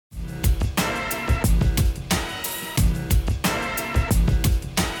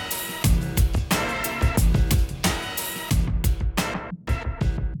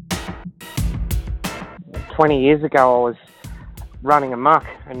20 years ago I was running amok,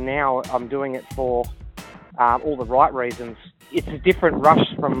 and now I'm doing it for all the right reasons. It's a different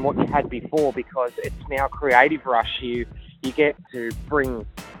rush from what you had before because it's now a creative rush. You get to bring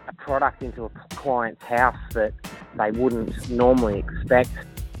a product into a client's house that they wouldn't normally expect.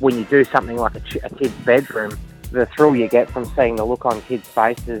 When you do something like a kid's bedroom, the thrill you get from seeing the look on kids'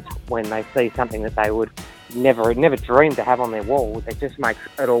 faces when they see something that they would never dream to have on their walls, it just makes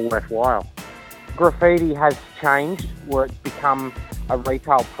it all worthwhile. Graffiti has changed where it's become a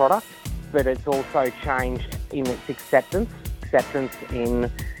retail product, but it's also changed in its acceptance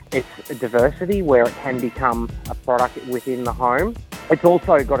in its diversity, where it can become a product within the home. It's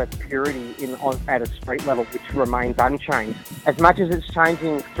also got its purity at a street level, which remains unchanged. As much as it's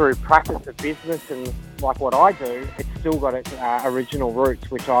changing through practice of business and like what I do, it's still got its original roots,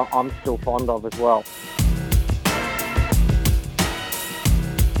 which I'm still fond of as well.